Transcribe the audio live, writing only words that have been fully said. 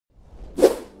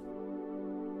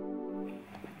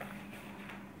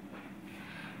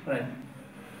Right.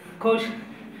 Coach,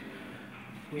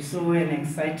 we saw an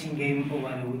exciting game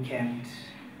over the weekend.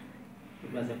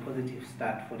 It was a positive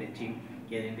start for the team,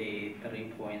 getting the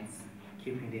 3 points,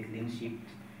 keeping the clean sheet,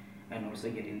 and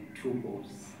also getting 2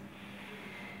 goals.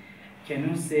 Can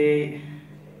you say,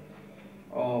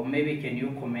 or maybe can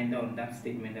you comment on that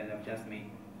statement that I've just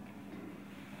made?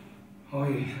 Oh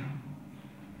yeah.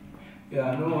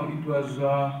 Yeah, no, it was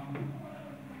a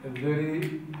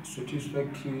very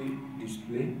satisfactory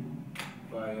display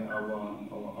by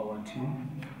our team,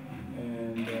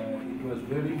 and it was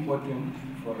very important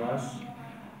for us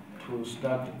to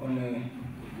start on a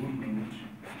good note,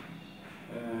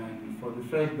 and for the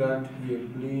fact that we are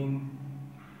playing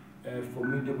a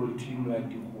formidable team like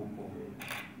the Hopo,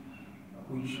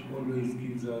 which always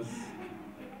gives us,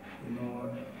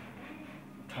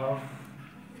 tough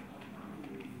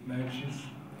matches.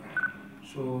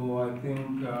 So I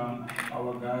think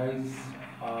our guys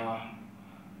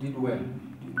did well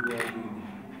really,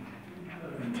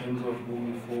 in terms of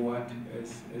moving forward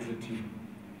as a team.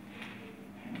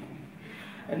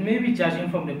 And maybe judging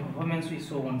from the performance we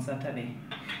saw on Saturday,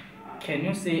 can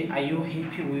you say, are you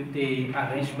happy with the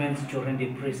arrangements during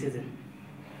the pre-season?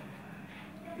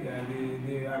 Yeah,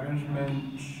 the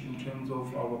arrangements in terms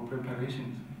of our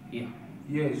preparations. Yeah.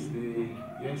 Yes, we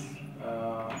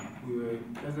were,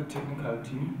 as a technical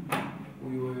team,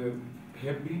 we were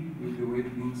happy with the way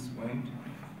things went,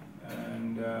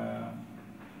 and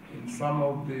in some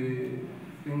of the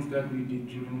things that we did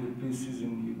during the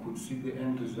pre-season, you could see the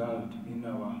end result in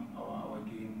our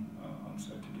game on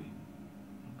Saturday.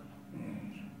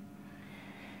 Yes.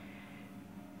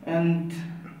 And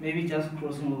maybe just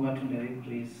crossing over to the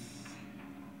referees.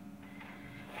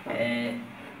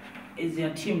 Is your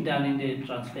team done in the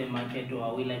transfer market, or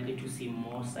are we likely to see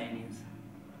more signings?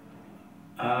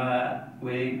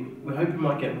 We're hoping we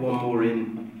might get one more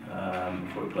in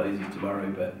before it closes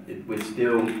tomorrow, but it's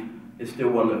still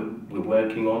one that we're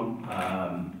working on,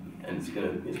 and it's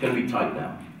gonna be tight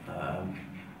now.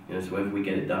 So whether we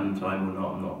get it done in time or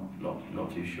not, I'm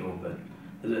not too sure. But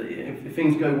if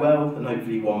things go well, then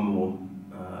hopefully one more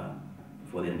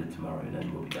before the end of tomorrow, and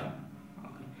then we'll be done.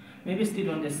 Okay. Maybe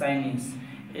still on the signings.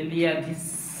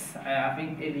 I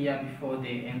think earlier before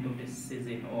the end of the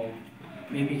season, or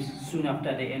maybe soon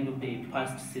after the end of the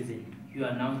past season, you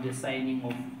announced the signing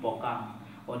of Bullock,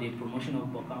 or the promotion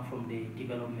of Bullock from the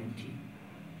development team.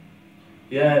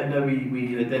 Yeah, no,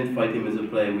 we identified him as a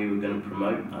player we were going to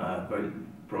promote, very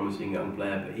promising young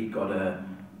player, but he got a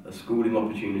schooling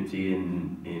opportunity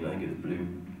in I think it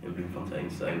was Bloemfontein,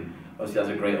 so obviously that's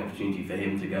a great opportunity for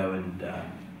him to go and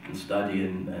study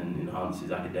and enhance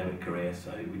his academic career,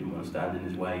 so we didn't want to stand in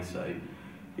his way, so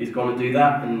he's going to do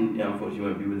that, and unfortunately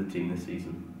won't be with the team this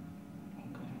season.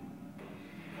 Okay.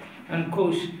 And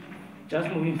coach, just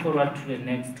moving forward to the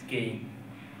next game,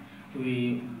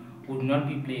 we would not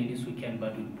be playing this weekend,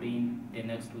 but we'll play the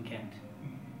next weekend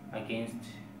against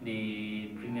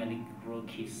the Premier League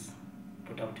rookies,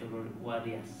 Port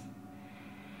Warriors.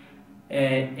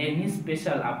 Any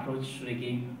special approach to the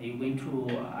game? Are you going to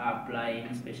apply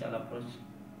any special approach?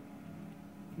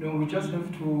 No, we just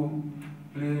have to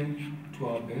play to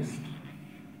our best.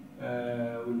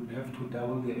 We have to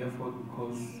double the effort,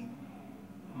 because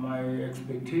my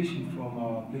expectation from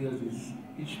our players is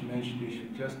each match they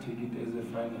should just take it as a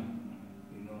final.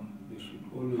 They should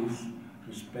always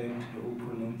respect the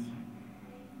opponents,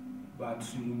 but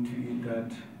seeing to it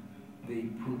that they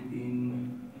put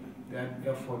in that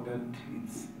effort that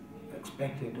it's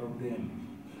expected of them.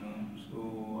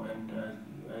 So, and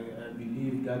I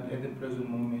believe that at the present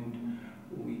moment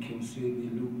we can say they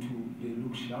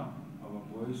look sharp. Our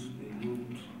boys, they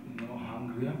looked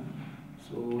hungrier.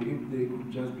 So if they could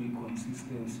just be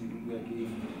consistency in their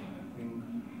game, I think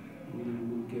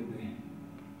we'll get there.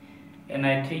 And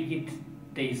I take it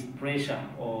there is pressure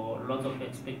or lots of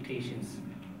expectations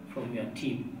from your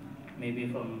team, maybe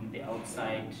from the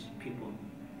outside people.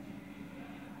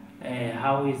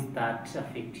 How is that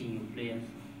affecting you players,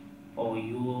 or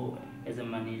you as a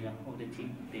manager of the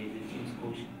team, the team's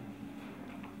coach?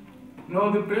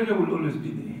 No, the pressure will always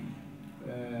be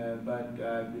there, but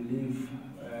I believe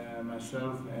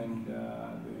myself and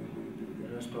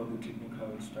the rest of the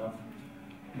technical staff,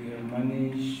 we have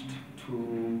managed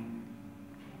to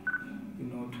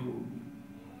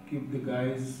keep the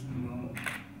guys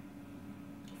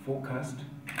focused.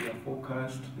 They are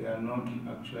focused. They are not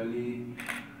actually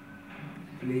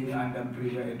playing under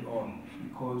pressure at all,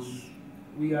 because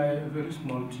we are a very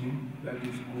small team that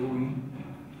is growing,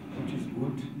 which is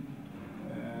good,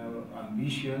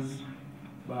 ambitious,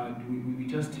 but we're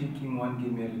just taking one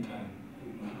game at a time.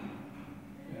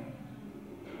 Yeah.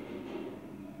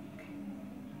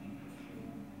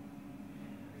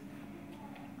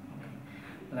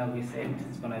 like we said,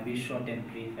 it's gonna be short and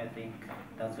brief. I think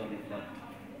that's all we got.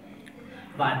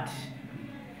 But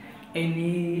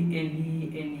any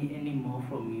more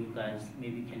from you guys?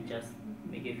 Maybe you can just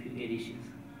make a few additions.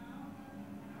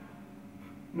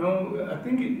 No, I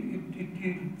think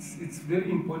it's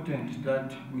very important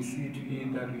that we see to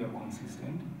it that we are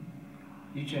consistent.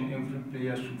 Each and every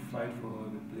player should fight for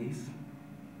the place.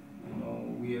 You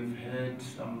know, we have had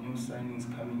some new signings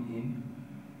coming in,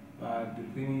 but the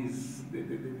thing is,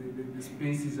 the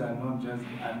spaces are not there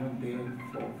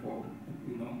for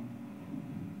you know.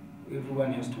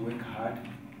 Everyone has to work hard,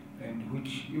 and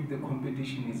which, if the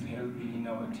competition is healthy in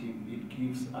our team, it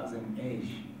gives us an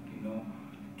edge, you know,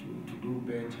 to do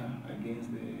better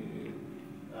against the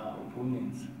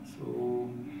opponents. So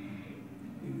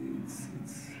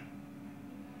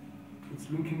it's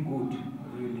looking good,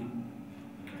 really,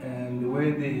 and the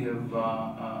way they have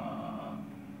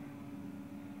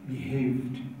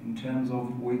behaved in terms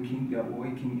of their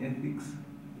working ethics,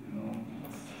 you know,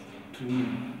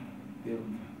 training,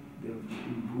 they've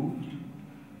improved,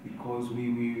 because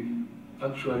we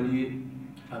actually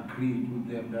agreed with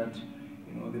them that,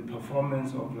 you know, the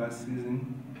performance of last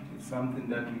season is something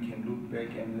that we can look back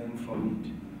and learn from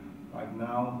it. But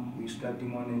now we're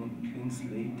starting on a clean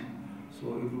slate, so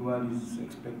everyone is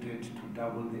expected to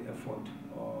double the effort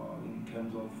in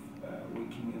terms of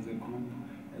working as a group,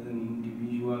 as an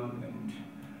individual. And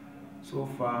so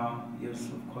far, yes,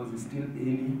 of course, it's still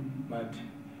early, but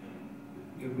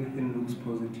everything looks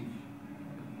positive.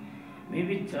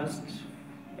 Maybe just,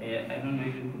 I don't know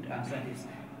if you could answer this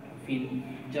in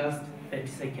just 30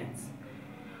 seconds.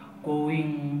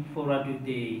 Going forward with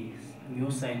the new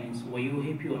signings, were you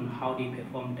happy on how they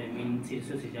performed? I mean,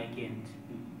 Sejaki and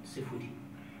Sefudi.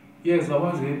 Yes, I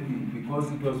was happy,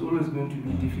 because it was always going to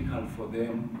be difficult for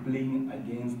them playing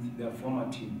against their former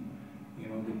team. You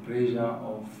know, the pressure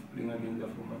of playing against their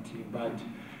former team. But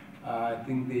I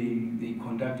think they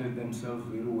conducted themselves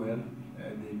very well.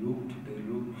 They looked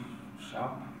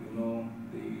sharp. You know,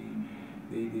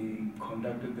 they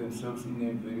conducted themselves in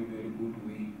a very, very good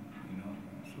way. You know,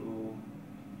 so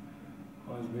I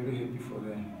was very happy for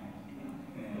them.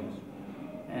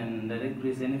 And Derek,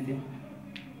 is anything?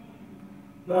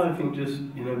 No, I think just,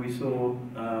 you know, we saw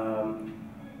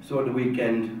the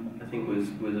weekend, I think was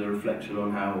a reflection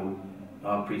on how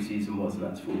our pre-season was, and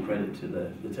that's full credit to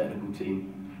the technical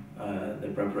team.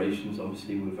 Their preparations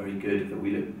obviously were very good, that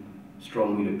we looked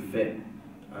strong, we looked fit,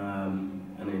 and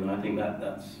you know, I think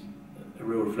that's a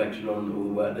real reflection on all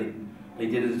the work they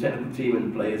did as a technical team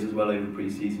and players as well over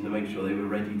pre-season to make sure they were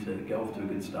ready to get off to a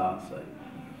good start. So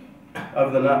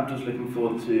other than that, just looking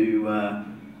forward to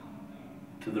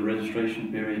the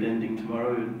registration period ending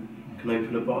tomorrow, and can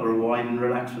open a bottle of wine and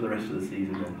relax for the rest of the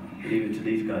season and leave it to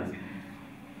these guys.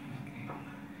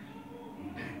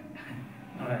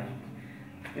 All right.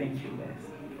 Thank you, guys.